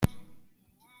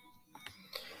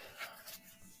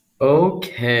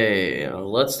Okay,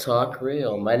 let's talk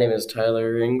real. My name is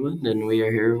Tyler England, and we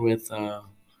are here with a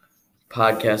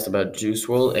podcast about Juice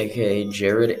WRLD, aka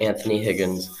Jared Anthony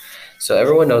Higgins. So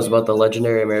everyone knows about the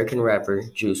legendary American rapper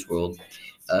Juice WRLD.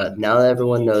 Now that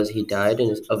everyone knows he died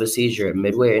of a seizure at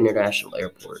Midway International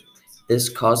Airport. This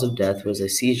cause of death was a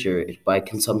seizure by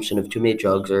consumption of too many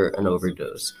drugs or an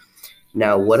overdose.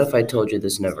 Now, what if I told you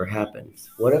this never happened?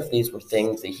 What if these were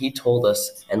things that he told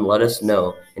us and let us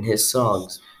know in his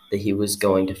songs that he was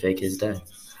going to fake his death?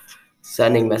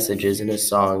 Sending messages in his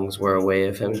songs were a way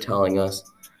of him telling us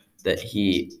that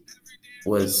he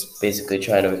was basically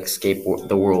trying to escape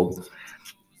the world.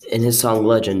 In his song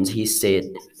Legends, he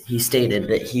stated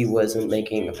that he wasn't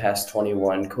making it past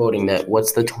 21, quoting that,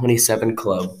 "What's the 27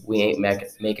 club? We ain't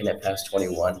making it past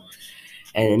 21."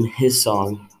 And in his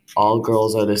song, All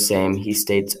Girls Are the Same, he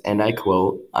states, and I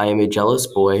quote, "I am a jealous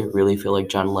boy, really feel like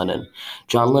John Lennon."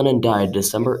 John Lennon died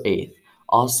December 8th.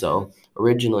 Also,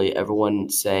 originally everyone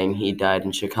saying he died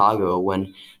in Chicago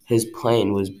when his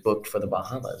plane was booked for the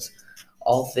Bahamas.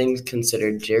 All things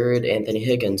considered, Jared Anthony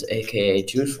Higgins, aka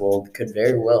Juice WRLD, could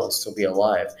very well still be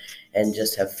alive and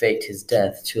just have faked his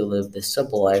death to live this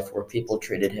simple life where people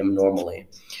treated him normally.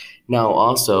 Now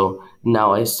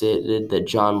I stated that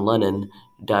John Lennon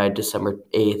died December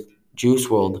 8th. Juice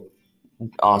WRLD,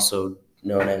 also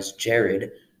known as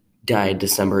Jared, died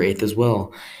December 8th as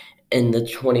well. In the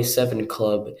 27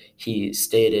 Club, he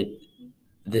stated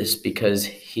this because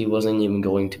he wasn't even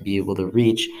going to be able to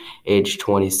reach age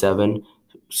 27,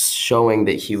 showing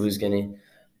that he was going to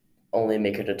only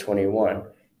make it to 21.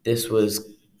 This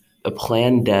was a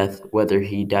planned death, whether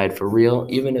he died for real,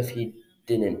 even if he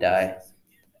didn't die.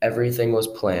 Everything was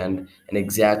planned and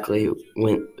exactly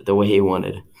went the way he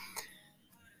wanted.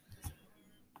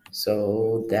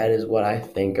 So that is what I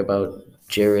think about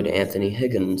Jared Anthony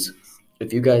Higgins.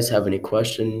 If you guys have any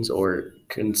questions or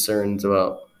concerns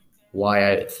about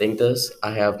why I think this,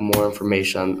 I have more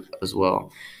information as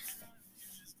well.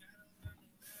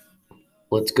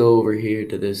 Let's go over here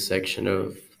to this section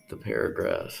of the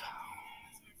paragraph.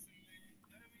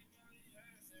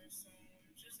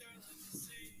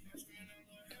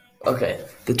 Okay,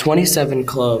 the 27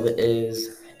 Club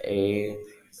is a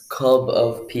club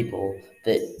of people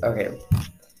that, okay,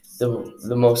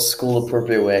 the most school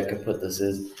appropriate way I could put this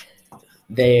is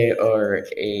they are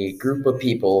a group of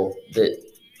people that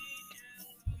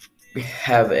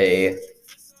have a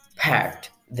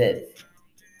pact that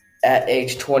at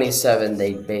age 27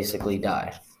 they basically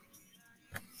die.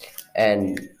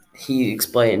 And he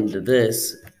explained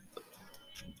this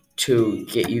to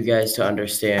get you guys to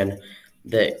understand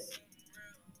that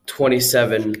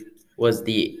 27 was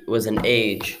an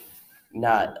age,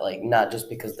 not just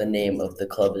because the name of the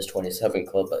club is 27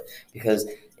 Club, but because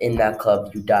in that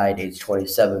club you died age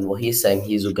 27. Well, he's saying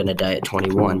he's going to die at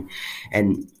 21.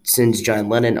 And since John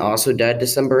Lennon also died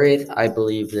December 8th, I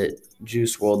believe that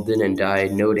Juice WRLD didn't die,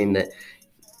 noting that,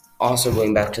 also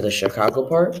going back to the Chicago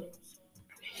part,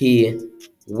 he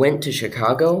went to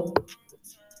Chicago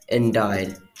and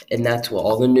died. And that's what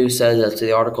all the news says, that's what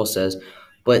the article says.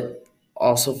 But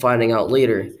also finding out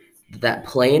later that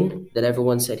plane that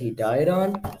everyone said he died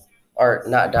on, or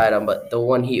not died on, but the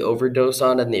one he overdosed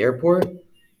on in the airport,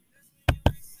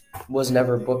 was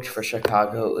never booked for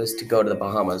Chicago. It was to go to the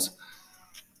Bahamas.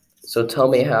 So tell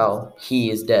me how he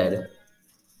is dead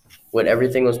when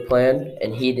everything was planned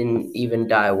and he didn't even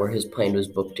die where his plane was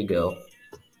booked to go.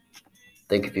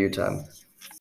 Thank you for your time.